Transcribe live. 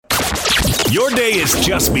Your day has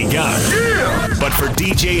just begun. Yeah! But for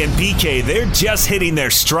DJ and PK, they're just hitting their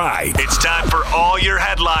stride. It's time for all your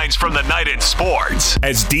headlines from the night in sports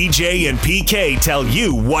as DJ and PK tell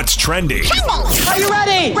you what's trending. Are you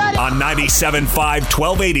ready? On 97.5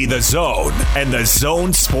 1280 The Zone and The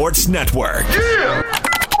Zone Sports Network. Yeah!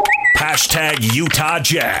 Hashtag Utah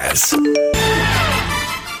Jazz.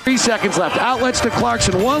 3 seconds left. Outlets to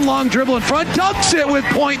Clarkson. One long dribble in front. Dunks it with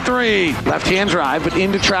 .3. Left-hand drive, but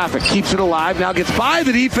into traffic. Keeps it alive. Now gets by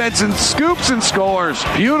the defense and scoops and scores.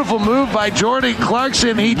 Beautiful move by Jordan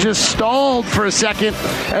Clarkson. He just stalled for a second.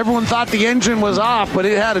 Everyone thought the engine was off, but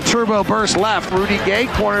it had a turbo burst left. Rudy Gay,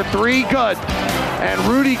 corner three, good. And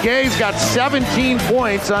Rudy Gay's got 17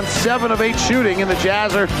 points on 7 of 8 shooting, and the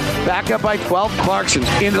Jazz are back up by 12. Clarkson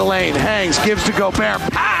into the lane, hangs, gives to Gobert,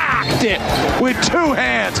 packed it with 2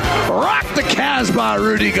 hands. Rock the Casbah,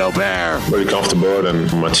 Rudy Gobert. Very comfortable,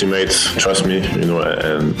 and my teammates trust me,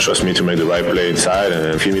 and trust me to make the right play inside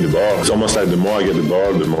and feed me the ball. It's almost like the more I get the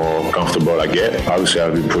ball, the more comfortable I get. Obviously,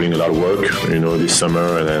 I've been putting a lot of work, this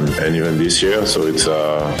summer and even this year, so it's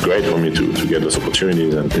great for me to get those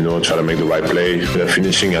opportunities and, try to make the right play. Either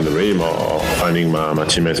finishing at the rim or finding my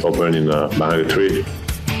teammates open behind the three.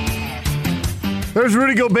 There's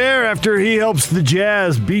Rudy Gobert after he helps the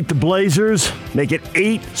Jazz beat the Blazers, make it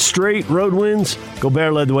 8 straight road wins.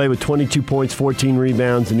 Gobert led the way with 22 points, 14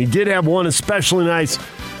 rebounds, and he did have one especially nice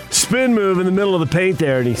spin move in the middle of the paint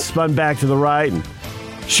there, and he spun back to the right and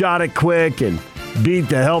shot it quick and beat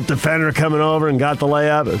the help defender coming over and got the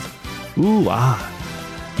layup.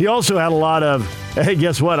 He also had a lot of, hey,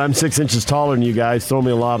 guess what? I'm 6 inches taller than you guys. Throw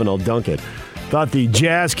me a lob and I'll dunk it. Thought the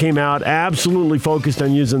Jazz came out absolutely focused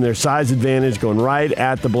on using their size advantage, going right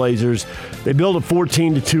at the Blazers. They built a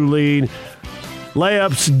 14-2 lead.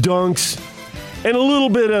 Layups, dunks, and a little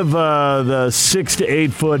bit of the 6 to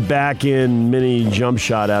 8 foot back in mini jump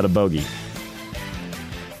shot out of bogey.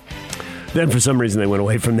 Then for some reason they went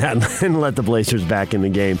away from that and let the Blazers back in the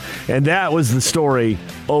game. And that was the story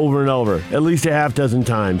over and over, at least a half dozen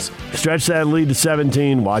times. Stretch that lead to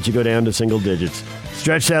 17, watch it go down to single digits.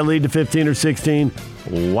 Stretch that lead to 15 or 16,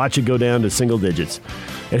 watch it go down to single digits.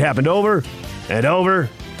 It happened over and over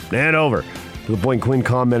and over. To the point Quinn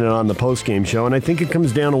commented on the postgame show, and I think it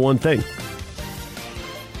comes down to one thing.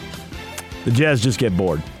 The Jazz just get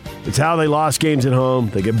bored. It's how they lost games at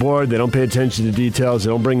home. They get bored. They don't pay attention to details.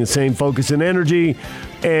 They don't bring the same focus and energy,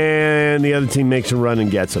 and the other team makes a run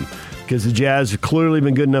and gets them. Because the Jazz have clearly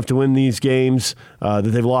been good enough to win these games that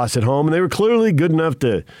they've lost at home, and they were clearly good enough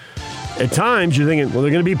to, at times, you're thinking, well,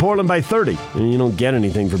 they're going to beat Portland by 30. And you don't get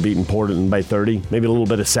anything for beating Portland by 30. Maybe a little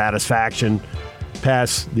bit of satisfaction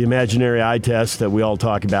past the imaginary eye test that we all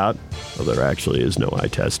talk about. Well, there actually is no eye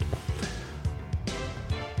test.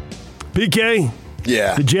 PK?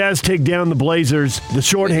 Yeah. The Jazz take down the Blazers, the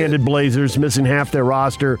shorthanded Blazers, missing half their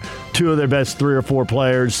roster, 2 of their best 3 or 4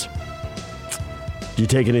 players. Do you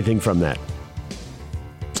take anything from that?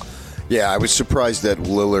 Yeah, I was surprised that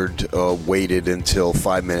Lillard waited until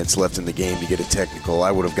 5 minutes left in the game to get a technical.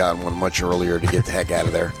 I would have gotten one much earlier to get the heck out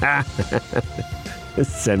of there.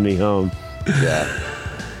 Send me home. Yeah.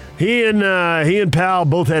 He and Powell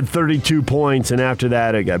both had 32 points, and after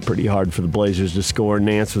that, it got pretty hard for the Blazers to score.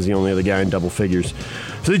 Nance was the only other guy in double figures.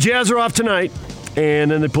 So the Jazz are off tonight,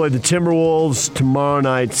 and then they play the Timberwolves tomorrow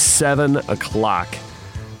night, 7 o'clock.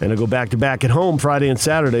 And they'll go back-to-back at home Friday and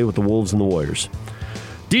Saturday with the Wolves and the Warriors.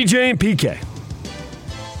 DJ and PK.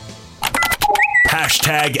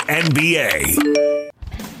 Hashtag NBA.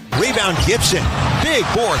 Rebound Gibson. Big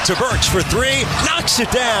board to Burks for 3. Knocks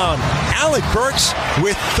it down. Alec Burks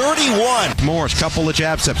with 31. Morris, couple of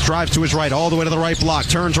jab steps, drives to his right, all the way to the right block,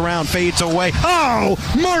 turns around, fades away. Oh,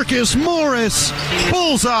 Marcus Morris.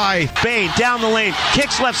 Bullseye. Bane down the lane,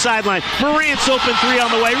 kicks left sideline. Morant's open 3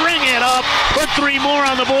 on the way. Ring it up. Put 3 more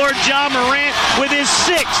on the board. Ja Morant with his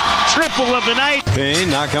 6th triple of the night.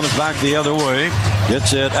 Bane now comes back the other way.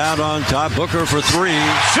 Gets it out on top. Booker for 3.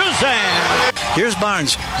 Suzanne. Here's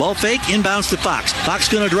Barnes. Ball fake, inbounds to Fox. Fox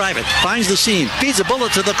going to drive it. Finds the seam. Feeds a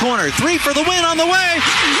bullet to the corner. 3 for the win on the way.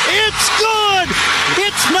 It's good!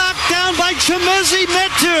 It's knocked down by Chimezie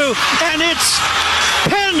Metu. And it's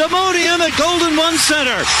pandemonium at Golden One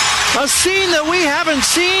Center. A scene that we haven't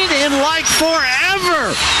seen in like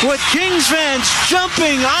forever. With Kings fans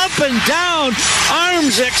jumping up and down.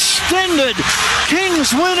 Arms extended.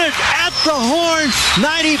 Kings win it at the horn.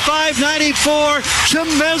 95-94.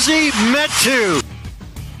 Chimezie Metu.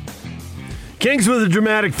 Kings with a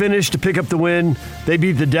dramatic finish to pick up the win. They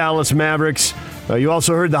beat the Dallas Mavericks. You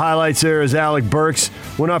also heard the highlights there as Alec Burks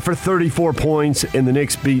went off for 34 points, and the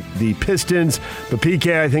Knicks beat the Pistons. But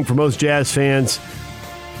PK, I think for most Jazz fans,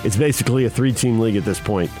 It's basically a 3-team league at this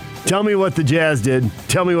point. Tell me what the Jazz did.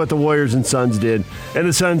 Tell me what the Warriors and Suns did. And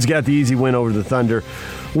the Suns got the easy win over the Thunder.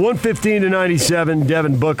 115-97.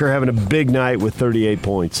 Devin Booker having a big night with 38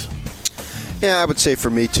 points. Yeah, I would say for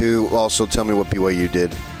me, too. Also, tell me what BYU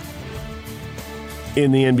did.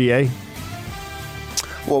 In the NBA?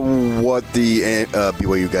 Well, what the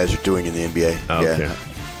BYU guys are doing in the NBA. Okay. Yeah.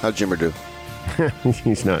 How'd Jimmer do?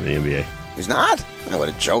 He's not in the NBA. He's not? Oh, what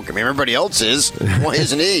a joke. I mean, everybody else is. Why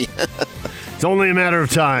isn't he? It's only a matter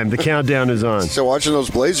of time. The countdown is on. So watching those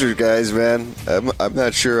Blazers guys, man, I'm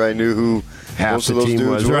not sure I knew who half most the of those team dudes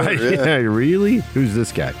was, were. right? Yeah, really? Who's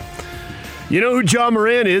this guy? You know who John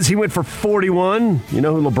Moran is? He went for 41. You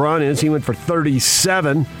know who LeBron is? He went for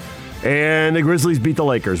 37. And the Grizzlies beat the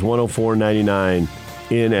Lakers 104-99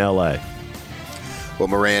 in L.A. Well,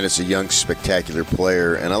 Moran is a young, spectacular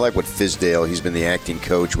player, and I like what Fizdale, he's been the acting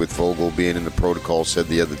coach with Vogel being in the protocol, said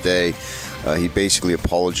the other day. He basically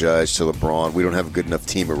apologized to LeBron. We don't have a good enough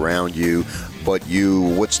team around you, but you,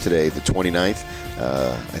 what's today, the 29th?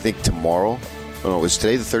 I think tomorrow. Oh, no, is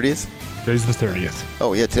today the 30th? Today's the 30th.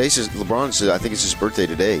 Oh, yeah, today's LeBron's, I think it's his birthday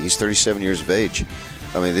today. He's 37 years of age.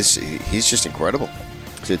 I mean, he's just incredible.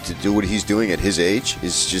 To do what he's doing at his age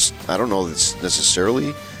is just, I don't know if it's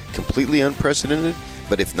necessarily completely unprecedented,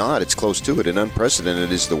 but if not, it's close to it. And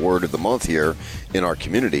unprecedented is the word of the month here in our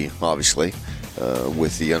community, obviously,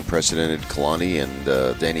 with the unprecedented Kalani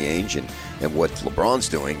and Danny Ainge and what LeBron's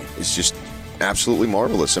doing is just absolutely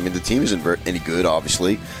marvelous. I mean, the team isn't any good,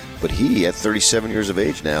 obviously, but he, at 37 years of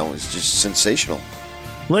age now, is just sensational.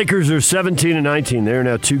 Lakers are 17-19. They're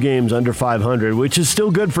now 2 games under 500, which is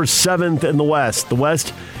still good for 7th in the West. The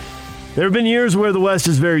West, there have been years where the West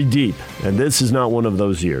is very deep, and this is not one of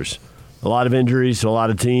those years. A lot of injuries to a lot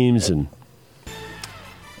of teams, and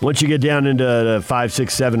once you get down into the 5,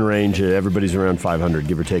 6, 7 range, everybody's around 500,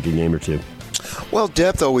 give or take a game or two. Well,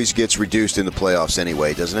 depth always gets reduced in the playoffs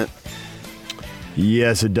anyway, doesn't it?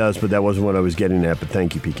 Yes, it does, but that wasn't what I was getting at, but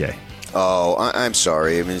thank you, PK. Oh, I'm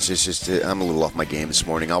sorry. I mean, it's just I'm a little off my game this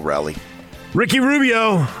morning. I'll rally. Ricky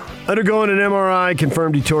Rubio undergoing an MRI,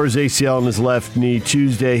 confirmed he tore his ACL in his left knee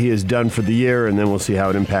Tuesday. He is done for the year, and then we'll see how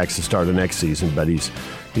it impacts the start of next season, but he's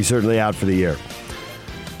certainly out for the year.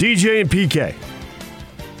 DJ and PK.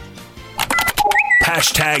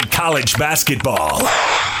 Hashtag college basketball.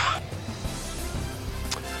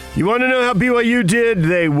 You want to know how BYU did?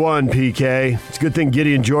 They won, PK. It's a good thing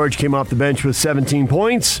Gideon George came off the bench with 17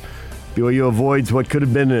 points. BYU avoids what could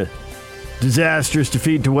have been a disastrous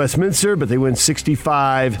defeat to Westminster, but they win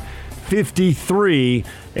 65-53.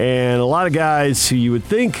 And a lot of guys who you would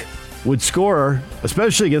think would score,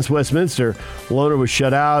 especially against Westminster. Loner was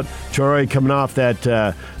shut out. Torrey coming off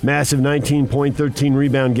that massive 19-point,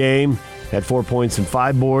 13-rebound game. Had 4 points and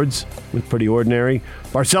 5 boards. Was pretty ordinary.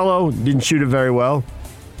 Barcelo didn't shoot it very well.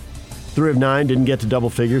 3 of 9, didn't get to double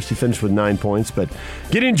figures. He finished with 9 points. But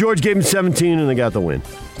Gideon George gave him 17, and they got the win.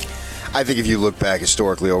 I think if you look back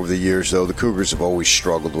historically over the years, though, the Cougars have always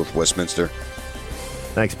struggled with Westminster.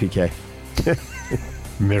 Thanks, PK.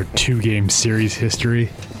 Their 2-game series history.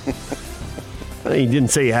 He didn't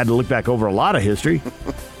say you had to look back over a lot of history.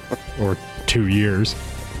 Or 2 years.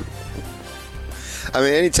 I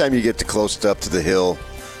mean, anytime you get too close up to the hill,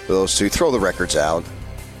 those two, throw the records out.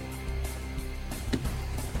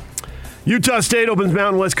 Utah State opens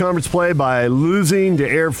Mountain West Conference play by losing to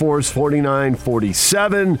Air Force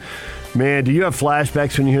 49-47. Man, do you have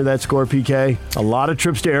flashbacks when you hear that score, PK? A lot of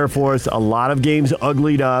trips to Air Force, a lot of games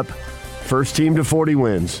uglied up. First team to 40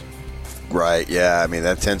 wins. Right, yeah. I mean,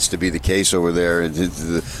 that tends to be the case over there.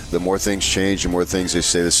 The more things change, the more things they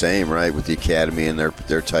stay the same, right, with the academy and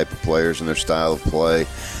their type of players and their style of play.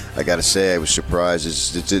 I got to say, I was surprised.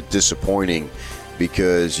 It's disappointing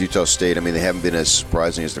because Utah State, I mean, they haven't been as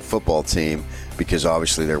surprising as their football team because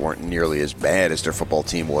obviously they weren't nearly as bad as their football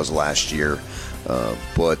team was last year.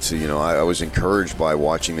 But, you know, I was encouraged by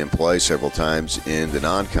watching them play several times in the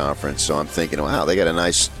non-conference. So I'm thinking, wow, they got a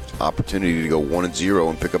nice opportunity to go 1-0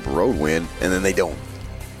 and pick up a road win, and then they don't.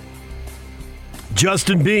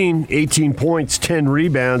 Justin Bean, 18 points, 10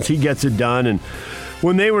 rebounds. He gets it done. And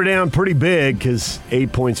when they were down pretty big, because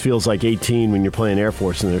 8 points feels like 18 when you're playing Air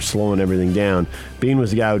Force and they're slowing everything down, Bean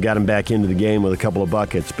was the guy who got him back into the game with a couple of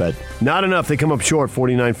buckets. But not enough. They come up short,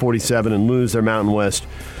 49-47, and lose their Mountain West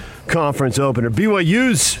Conference opener.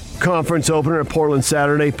 BYU's conference opener at Portland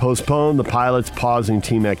Saturday postponed. The Pilots pausing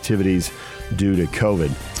team activities due to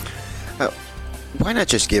COVID. Why not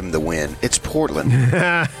just give them the win? It's Portland.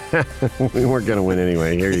 We weren't going to win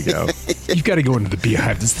anyway. Here you go. You've got to go into the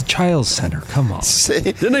Beehive. It's the Child's Center. Come on.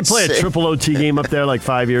 Didn't they play a triple OT game up there like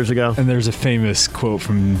 5 years ago? And there's a famous quote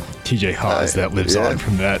from TJ Haas that lives on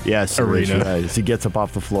from that arena. Right. As he gets up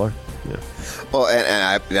off the floor. Yeah. Well,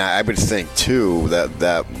 and I would think, too,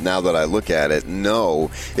 that now that I look at it,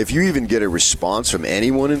 if you even get a response from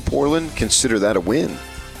anyone in Portland, consider that a win.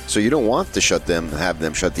 So you don't want to have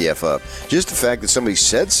them shut the F up. Just the fact that somebody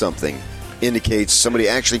said something indicates somebody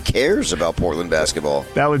actually cares about Portland basketball.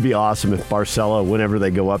 That would be awesome if Barcelo, whenever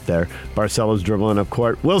they go up there, Barcelo's dribbling up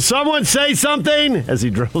court. Will someone say something? As he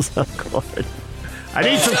dribbles up court. I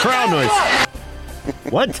need some crowd noise.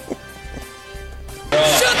 What? Shut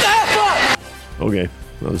the F up! Okay.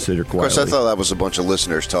 I'll sit here quietly. Of course, I thought that was a bunch of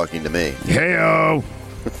listeners talking to me. Hey-o!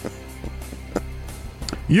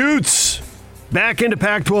 Utes! Back into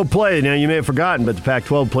Pac-12 play. Now, you may have forgotten, but the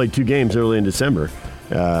Pac-12 played 2 games early in December.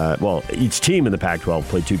 Each team in the Pac-12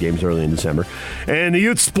 played 2 games early in December. And the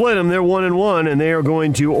Utes split them. They're 1-1, and they are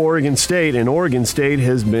going to Oregon State. And Oregon State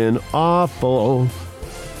has been awful.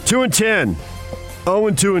 2-10.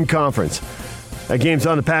 0-2 in conference. That game's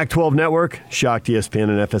on the Pac-12 network. Shocked ESPN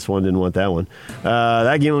and FS1 didn't want that one.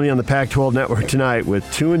 That game will be on the Pac-12 network tonight with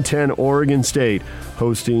 2-10 Oregon State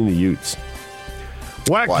hosting the Utes.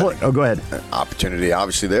 Go ahead. Opportunity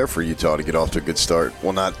obviously there for Utah to get off to a good start.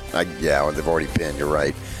 Well, they've already been, you're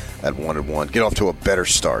right, at 1-1. Get off to a better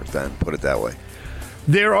start then, put it that way.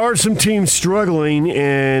 There are some teams struggling,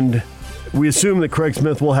 and we assume that Craig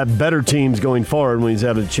Smith will have better teams going forward when he's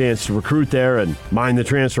had a chance to recruit there and mine the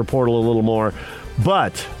transfer portal a little more.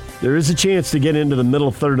 But there is a chance to get into the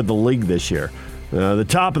middle third of the league this year. The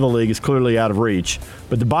top of the league is clearly out of reach,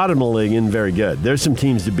 but the bottom of the league isn't very good. There's some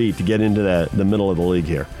teams to beat to get into the middle of the league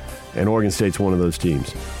here, and Oregon State's one of those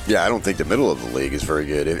teams. Yeah, I don't think the middle of the league is very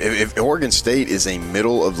good. If Oregon State is a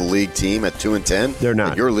middle of the league team at 2-10, they're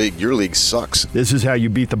not. Your league sucks. This is how you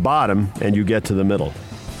beat the bottom and you get to the middle.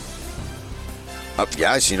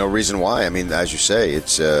 I see no reason why. I mean, as you say,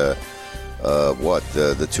 it's the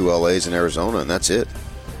 2 LAs in Arizona, and that's it.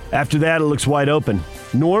 After that, it looks wide open.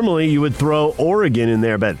 Normally, you would throw Oregon in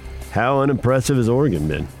there, but how unimpressive has Oregon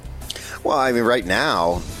been? Well, I mean, right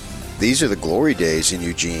now, these are the glory days in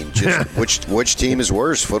Eugene. Just which team is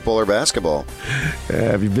worse, football or basketball?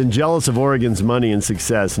 If you've been jealous of Oregon's money and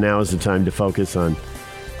success, now is the time to focus on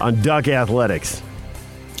Duck athletics.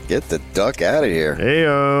 Get the Duck out of here.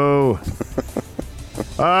 Hey-o.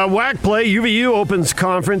 WAC play. UVU opens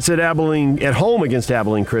conference at home against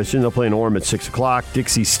Abilene Christian. They'll play in Orem at 6 o'clock.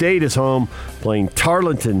 Dixie State is home playing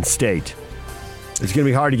Tarleton State. It's going to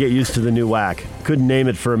be hard to get used to the new WAC. Couldn't name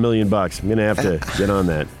it for $1 million. I'm going to have to get on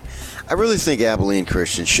that. I really think Abilene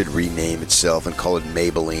Christian should rename itself and call it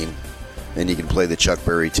Maybelline. And you can play the Chuck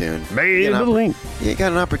Berry tune. Maybelline. You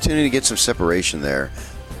got an opportunity to get some separation there.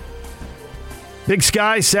 Big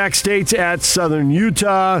Sky, Sac State's at Southern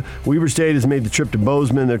Utah. Weber State has made the trip to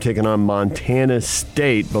Bozeman. They're taking on Montana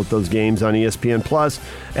State. Both those games on ESPN+,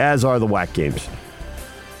 as are the WAC games.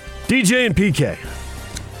 DJ and PK.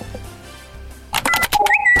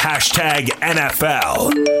 Hashtag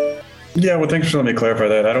NFL. Yeah, well, thanks for letting me clarify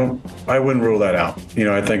that. I wouldn't rule that out.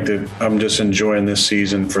 I think that I'm just enjoying this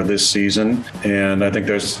season for this season. And I think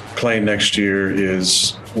there's playing next year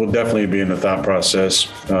will definitely be in the thought process.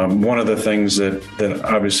 One of the things that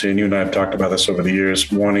obviously, and you and I have talked about this over the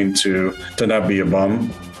years, wanting to not be a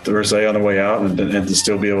bum, to say on the way out and to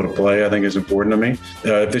still be able to play, I think is important to me.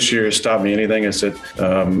 If this year has stopped me anything, is that,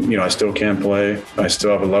 I still can play. I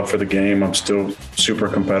still have a love for the game. I'm still super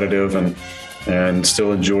competitive and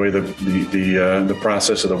still enjoy the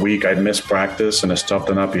process of the week. I'd miss practice, and it's tough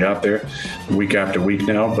to not be out there week after week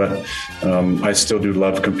now, but I still do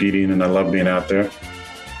love competing, and I love being out there.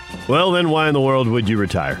 Well, then why in the world would you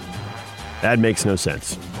retire? That makes no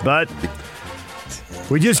sense. But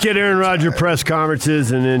we just get Aaron Rodgers press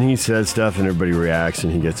conferences, and then he says stuff, and everybody reacts,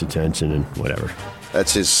 and he gets attention, and whatever.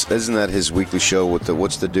 Isn't that his weekly show with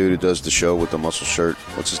what's the dude who does the show with the muscle shirt?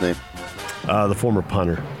 What's his name? The former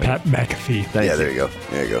punter. Pat McAfee. There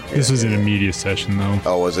you go. This was in a media session, though.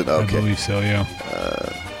 Oh, was it? Okay. I believe so, yeah.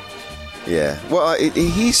 Yeah. Well,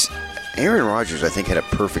 Aaron Rodgers, I think, had a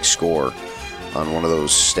perfect score on one of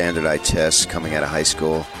those standardized tests coming out of high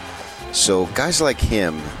school. So guys like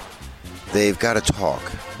him, they've got to talk.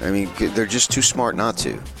 I mean, they're just too smart not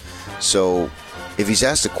to. So if he's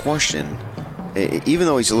asked a question, even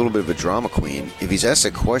though he's a little bit of a drama queen, if he's asked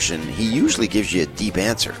a question, he usually gives you a deep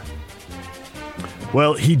answer.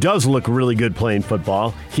 Well, he does look really good playing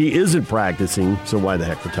football. He isn't practicing, so why the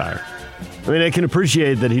heck retire? I mean, I can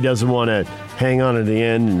appreciate that he doesn't want to hang on at the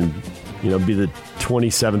end and, be the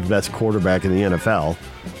 27th best quarterback in the NFL.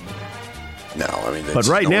 No, I mean, but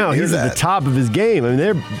right now he's at the top of his game. I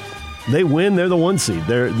mean, they win. They're the 1 seed.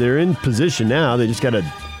 They're in position now. They just got to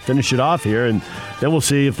finish it off here, and then we'll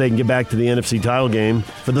see if they can get back to the NFC title game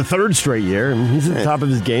for the 3rd straight year. And he's at the top of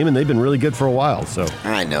his game, and they've been really good for a while. So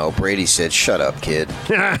I know. Brady said, "Shut up, kid."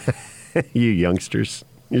 You youngsters,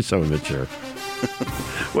 you're so immature.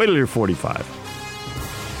 Wait till you're 45.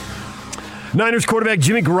 Niners quarterback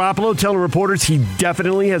Jimmy Garoppolo telling reporters he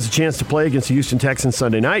definitely has a chance to play against the Houston Texans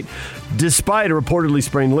Sunday night, despite a reportedly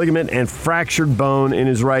sprained ligament and fractured bone in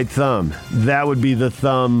his right thumb. That would be the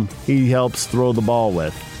thumb he helps throw the ball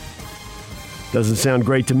with. Doesn't sound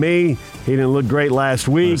great to me. He didn't look great last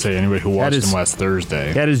week. I would say anybody who watched him last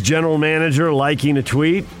Thursday. Had his general manager liking a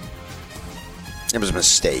tweet. It was a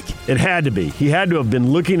mistake. It had to be. He had to have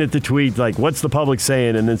been looking at the tweet like, what's the public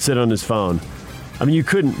saying, and then sit on his phone. I mean, you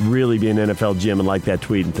couldn't really be an NFL GM and like that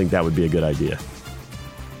tweet and think that would be a good idea.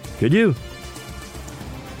 Could you?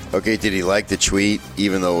 Okay, did he like the tweet,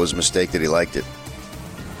 even though it was a mistake that he liked it?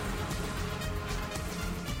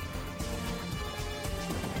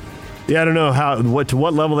 Yeah, I don't know to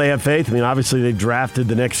what level they have faith. I mean, obviously they drafted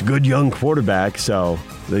the next good young quarterback, so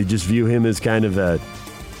they just view him as kind of a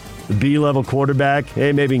B-level quarterback.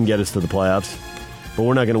 Hey, maybe he can get us to the playoffs, but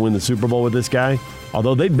we're not going to win the Super Bowl with this guy,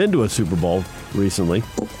 although they've been to a Super Bowl recently.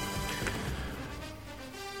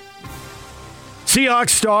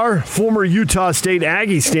 Seahawks star, former Utah State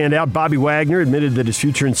Aggie standout Bobby Wagner admitted that his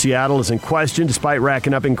future in Seattle is in question despite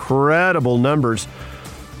racking up incredible numbers.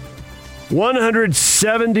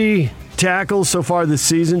 170 tackles so far this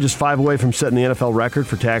season, just 5 away from setting the NFL record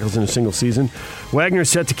for tackles in a single season. Wagner is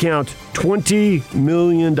set to count $20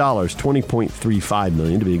 million, $20.35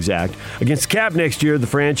 million to be exact. Against cap next year, the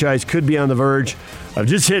franchise could be on the verge of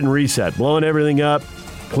just hitting reset, blowing everything up,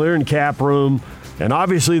 clearing cap room, and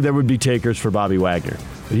obviously there would be takers for Bobby Wagner.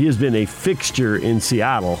 But he has been a fixture in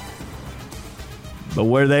Seattle. But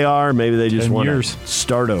where they are, maybe they just want to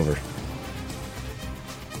start over.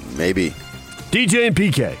 Maybe. DJ and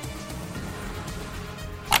PK.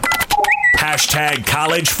 Hashtag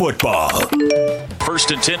college football.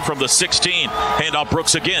 1st and 10 from the 16. Hand off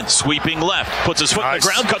Brooks again. Sweeping left. Puts his foot in the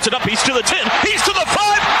ground. Cuts it up. He's to the 10. He's to the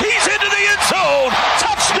 5. He's into the end zone.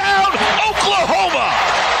 Touchdown, Oklahoma.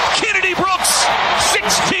 Kennedy Brooks,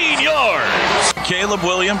 16 yards. Caleb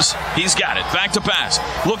Williams, he's got it. Back to pass.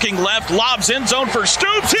 Looking left. Lobs end zone for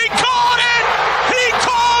Stoops. He caught it. He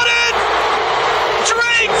caught it.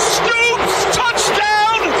 Drake Stoops.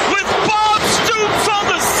 Touchdown with Bob Stoops on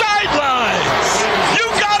the sidelines. You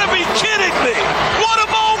gotta be kidding me. What a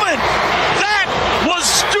moment. That was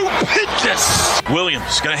stupendous.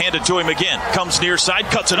 Williams gonna hand it to him again. Comes near side,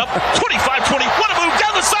 cuts it up. 25-20. What a move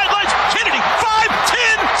down the sidelines. Kennedy,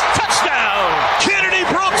 5-10. Touchdown. Kennedy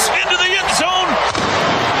Brooks into the end zone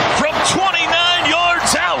from 29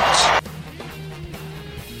 yards out.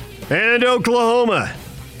 And Oklahoma.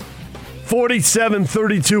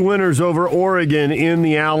 47-32 winners over Oregon in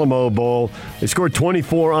the Alamo Bowl. They scored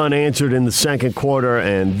 24 unanswered in the second quarter,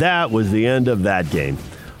 and that was the end of that game.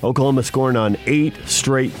 Oklahoma scoring on 8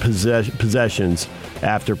 straight possessions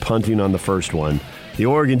after punting on the first one. The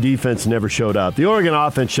Oregon defense never showed up. The Oregon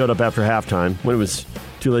offense showed up after halftime when it was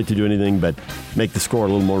too late to do anything but make the score a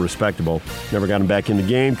little more respectable. Never got them back in the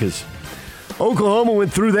game because Oklahoma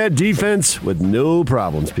went through that defense with no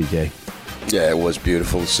problems, PK. Yeah, it was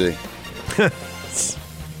beautiful to see.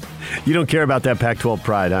 You don't care about that Pac-12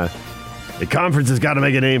 pride, huh? The conference has got to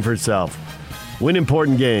make a name for itself. Win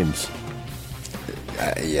important games.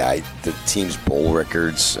 The team's bowl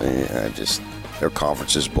records, their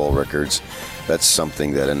conference's bowl records, that's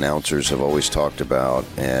something that announcers have always talked about.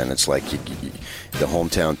 And it's like the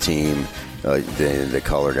hometown team, the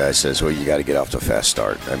color guy says, well, you got to get off to a fast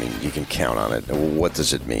start. I mean, you can count on it. What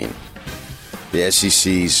does it mean? The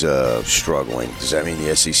SEC's struggling. Does that mean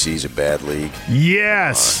the SEC's a bad league?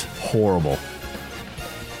 Yes. Horrible.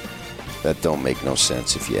 That don't make no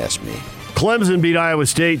sense if you ask me. Clemson beat Iowa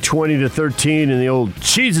State 20-13 in the old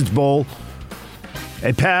Cheez-Its Bowl.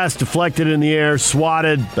 A pass deflected in the air,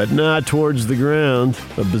 swatted, but not towards the ground.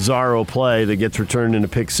 A bizarro play that gets returned into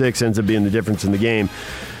pick six ends up being the difference in the game.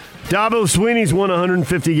 Dabo Swinney's won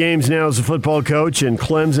 150 games now as a football coach, and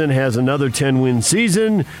Clemson has another 10-win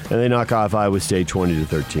season, and they knock off Iowa State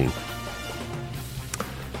 20-13.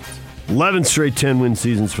 11 straight 10-win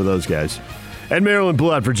seasons for those guys. And Maryland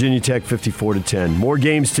blew out Virginia Tech 54-10. More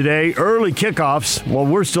games today. Early kickoffs while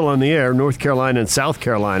we're still on the air. North Carolina and South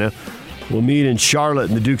Carolina will meet in Charlotte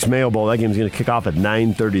in the Duke's Mayo Bowl. That game's going to kick off at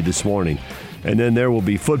 9:30 this morning. And then there will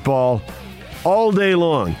be football all day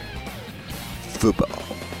long. Football.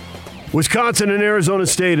 Wisconsin and Arizona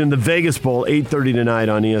State in the Vegas Bowl, 8:30 tonight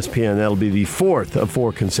on ESPN. That'll be the fourth of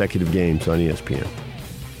 4 consecutive games on ESPN.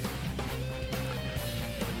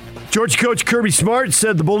 Georgia coach Kirby Smart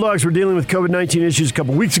said the Bulldogs were dealing with COVID-19 issues a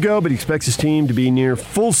couple weeks ago, but he expects his team to be near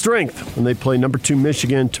full strength when they play number 2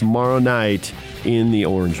 Michigan tomorrow night in the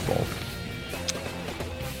Orange Bowl.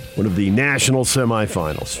 One of the national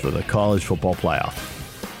semifinals for the college football playoff.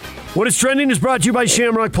 What is Trending is brought to you by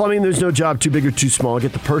Shamrock Plumbing. There's no job too big or too small.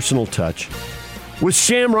 Get the personal touch with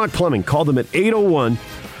Shamrock Plumbing. Call them at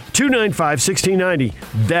 801-295-1690.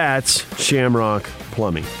 That's Shamrock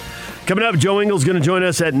Plumbing. Coming up, Joe Ingles going to join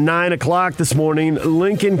us at 9 o'clock this morning.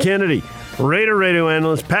 Lincoln Kennedy, Raider radio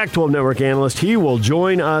analyst, Pac-12 network analyst. He will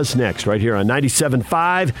join us next right here on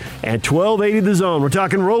 97.5 and 1280 The Zone. We're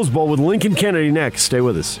talking Rose Bowl with Lincoln Kennedy next. Stay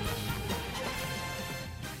with us.